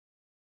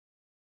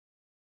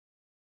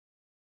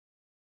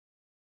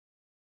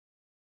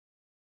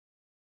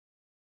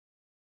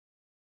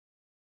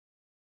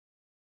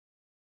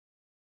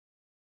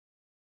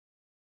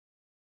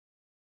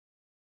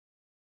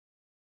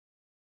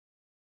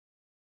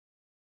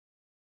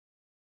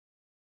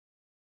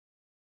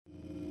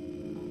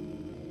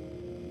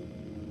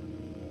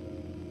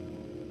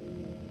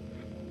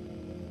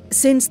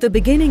Since the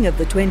beginning of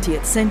the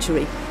 20th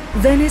century,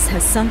 Venice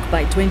has sunk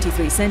by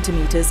 23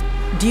 centimeters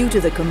due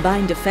to the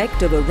combined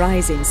effect of a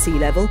rise in sea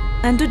level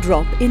and a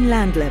drop in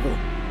land level.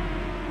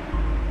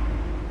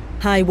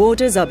 High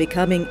waters are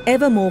becoming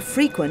ever more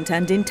frequent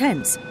and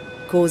intense,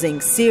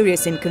 causing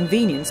serious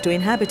inconvenience to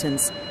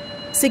inhabitants,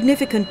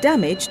 significant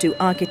damage to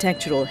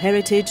architectural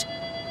heritage,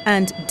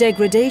 and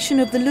degradation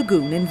of the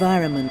lagoon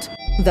environment.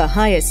 The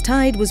highest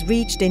tide was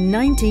reached in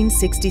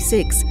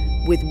 1966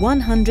 with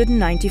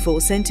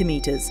 194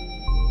 centimeters.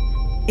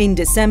 In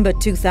December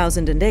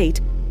 2008,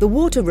 the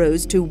water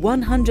rose to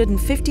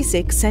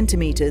 156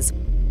 centimeters,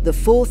 the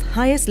fourth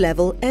highest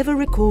level ever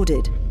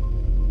recorded.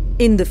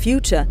 In the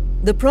future,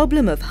 the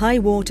problem of high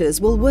waters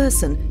will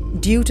worsen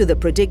due to the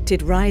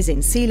predicted rise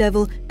in sea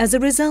level as a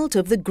result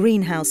of the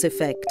greenhouse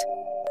effect.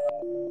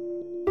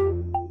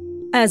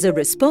 As a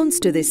response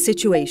to this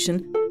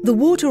situation, the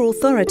Water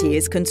Authority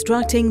is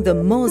constructing the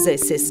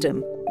Mose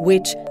System,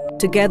 which,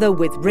 together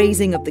with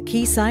raising of the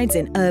quaysides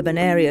in urban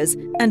areas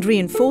and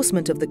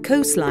reinforcement of the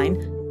coastline,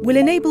 will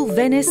enable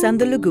Venice and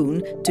the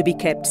lagoon to be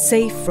kept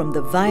safe from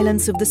the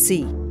violence of the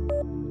sea.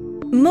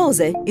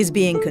 Mose is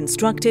being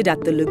constructed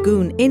at the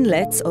lagoon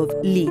inlets of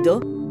Lido,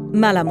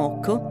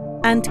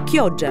 Malamocco and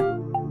Chioggia.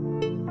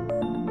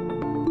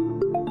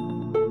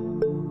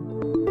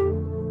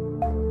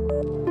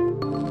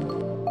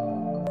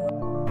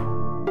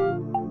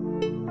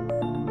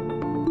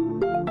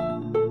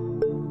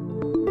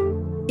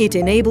 It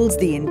enables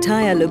the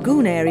entire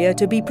lagoon area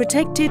to be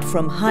protected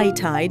from high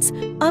tides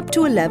up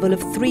to a level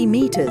of 3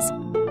 meters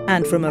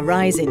and from a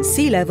rise in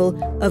sea level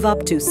of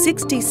up to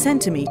 60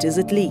 centimeters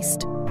at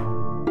least.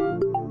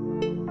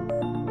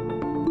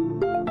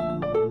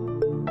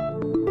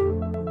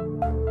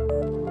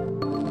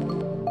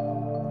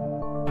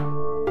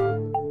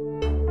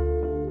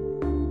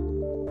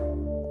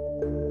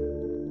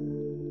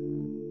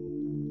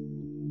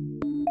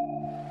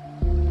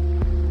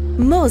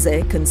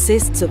 Mose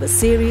consists of a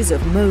series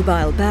of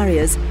mobile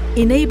barriers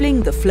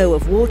enabling the flow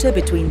of water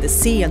between the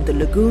sea and the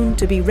lagoon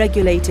to be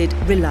regulated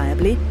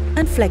reliably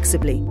and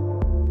flexibly.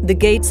 The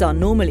gates are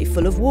normally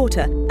full of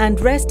water and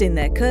rest in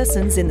their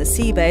caissons in the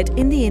seabed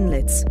in the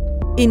inlets.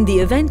 In the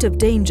event of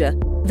danger,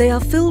 they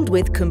are filled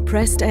with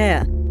compressed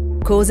air,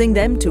 causing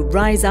them to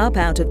rise up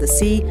out of the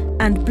sea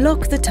and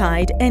block the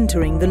tide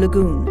entering the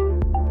lagoon.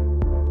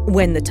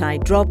 When the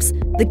tide drops,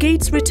 the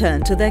gates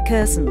return to their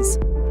caissons.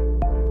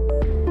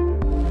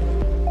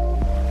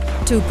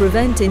 To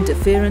prevent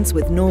interference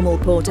with normal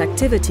port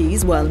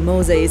activities while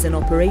Mose is in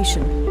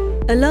operation,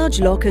 a large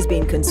lock has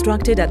been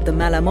constructed at the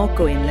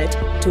Malamocco inlet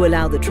to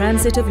allow the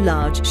transit of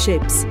large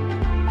ships.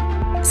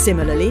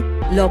 Similarly,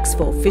 locks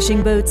for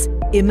fishing boats,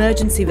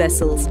 emergency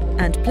vessels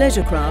and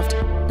pleasure craft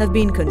have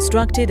been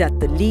constructed at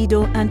the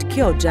Lido and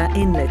Chioggia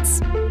inlets.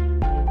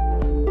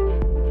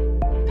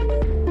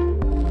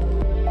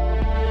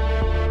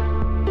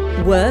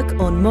 Work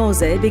on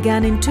Mose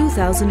began in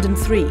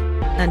 2003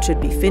 and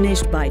should be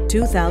finished by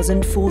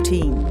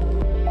 2014.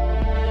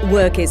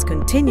 Work is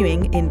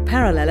continuing in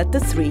parallel at the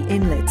 3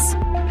 inlets.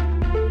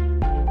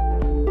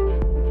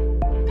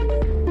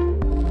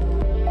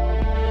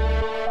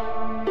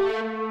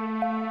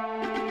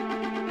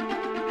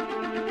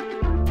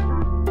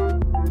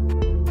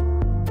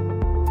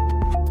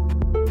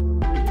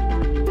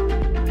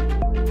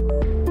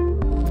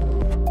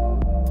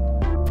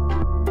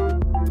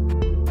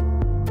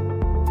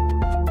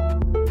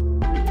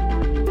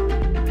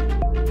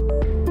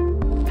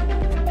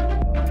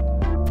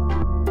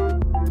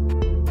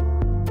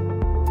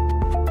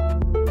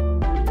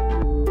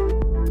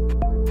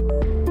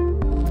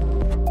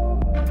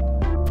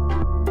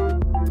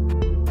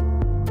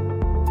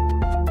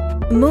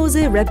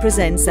 Mose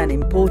represents an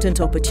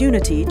important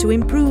opportunity to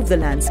improve the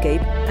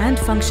landscape and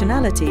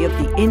functionality of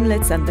the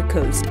inlets and the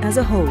coast as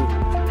a whole.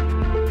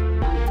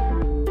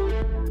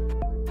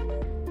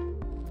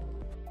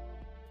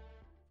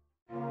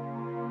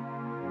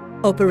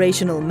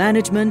 Operational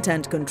management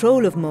and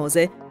control of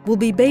Mose will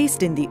be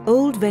based in the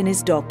old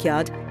Venice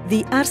dockyard,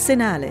 the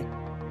Arsenale,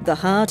 the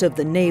heart of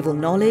the naval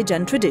knowledge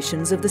and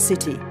traditions of the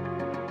city.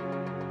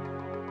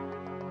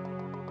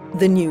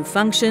 The new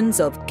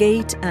functions of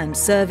gate and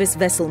service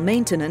vessel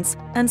maintenance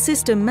and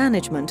system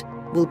management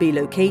will be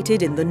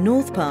located in the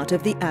north part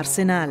of the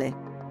Arsenale.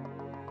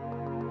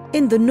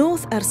 In the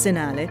North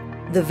Arsenale,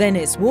 the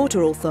Venice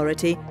Water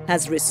Authority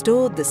has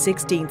restored the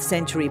 16th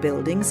century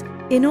buildings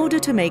in order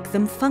to make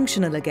them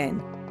functional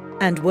again,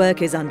 and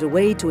work is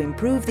underway to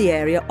improve the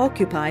area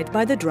occupied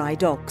by the dry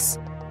docks.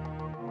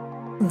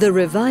 The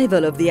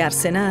revival of the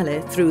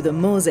Arsenale through the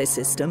Mose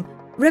System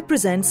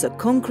represents a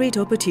concrete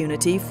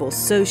opportunity for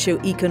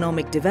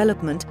socio-economic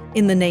development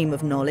in the name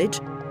of knowledge,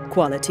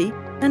 quality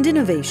and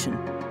innovation.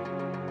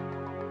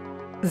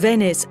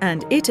 Venice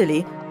and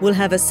Italy will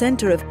have a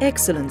centre of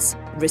excellence,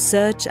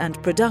 research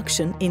and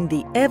production in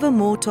the ever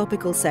more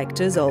topical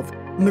sectors of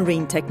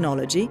marine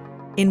technology,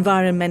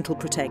 environmental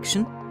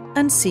protection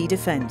and sea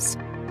defence.